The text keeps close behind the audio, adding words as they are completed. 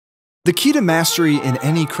The key to mastery in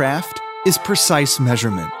any craft is precise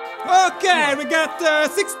measurement. Okay, we got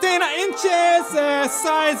 16 inches,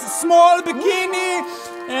 size small bikini,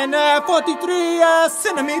 and 43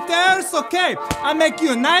 centimeters. Okay, I'll make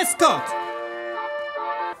you a nice cut.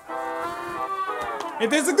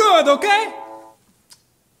 It is good, okay?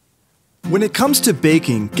 When it comes to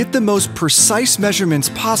baking, get the most precise measurements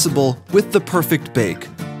possible with the Perfect Bake.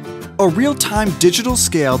 A real-time digital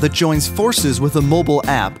scale that joins forces with a mobile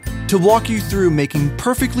app to walk you through making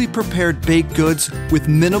perfectly prepared baked goods with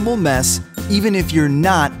minimal mess, even if you're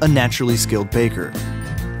not a naturally skilled baker.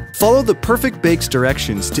 Follow the Perfect Bake's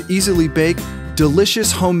directions to easily bake delicious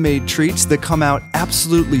homemade treats that come out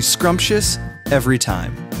absolutely scrumptious every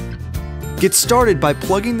time. Get started by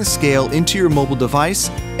plugging the scale into your mobile device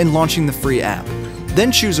and launching the free app.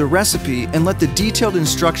 Then choose a recipe and let the detailed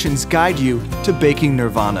instructions guide you to baking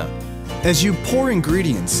nirvana. As you pour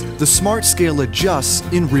ingredients, the smart scale adjusts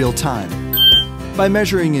in real time. By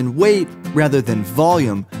measuring in weight rather than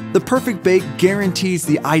volume, the Perfect Bake guarantees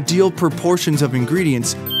the ideal proportions of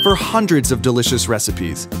ingredients for hundreds of delicious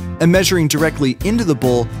recipes. And measuring directly into the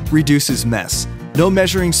bowl reduces mess. No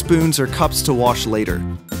measuring spoons or cups to wash later.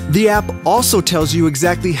 The app also tells you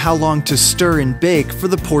exactly how long to stir and bake for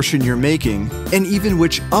the portion you're making, and even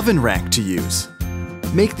which oven rack to use.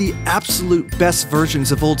 Make the absolute best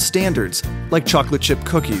versions of old standards, like chocolate chip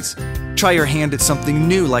cookies. Try your hand at something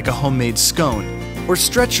new like a homemade scone, or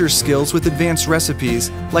stretch your skills with advanced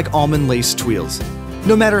recipes like almond lace tuiles.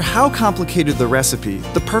 No matter how complicated the recipe,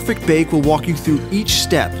 the Perfect Bake will walk you through each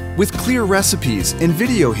step with clear recipes and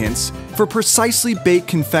video hints for precisely baked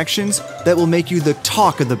confections that will make you the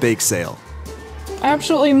talk of the bake sale. I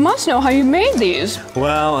absolutely must know how you made these.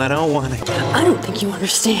 Well, I don't want to. I don't think you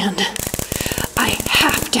understand. I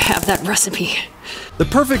have to have that recipe. The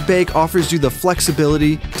Perfect Bake offers you the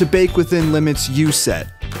flexibility to bake within limits you set.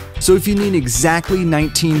 So if you need exactly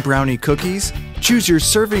 19 brownie cookies, choose your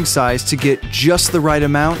serving size to get just the right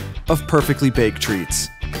amount of perfectly baked treats.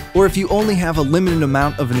 Or if you only have a limited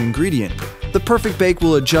amount of an ingredient, the Perfect Bake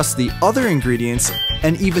will adjust the other ingredients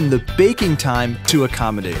and even the baking time to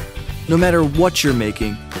accommodate. No matter what you're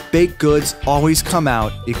making, baked goods always come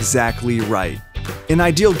out exactly right. An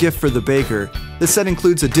ideal gift for the baker, the set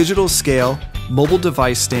includes a digital scale, mobile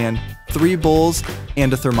device stand, 3 bowls,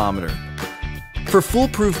 and a thermometer. For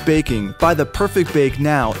foolproof baking, buy the Perfect Bake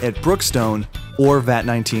now at Brookstone or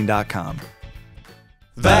VAT19.com.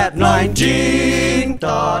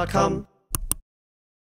 VAT19.com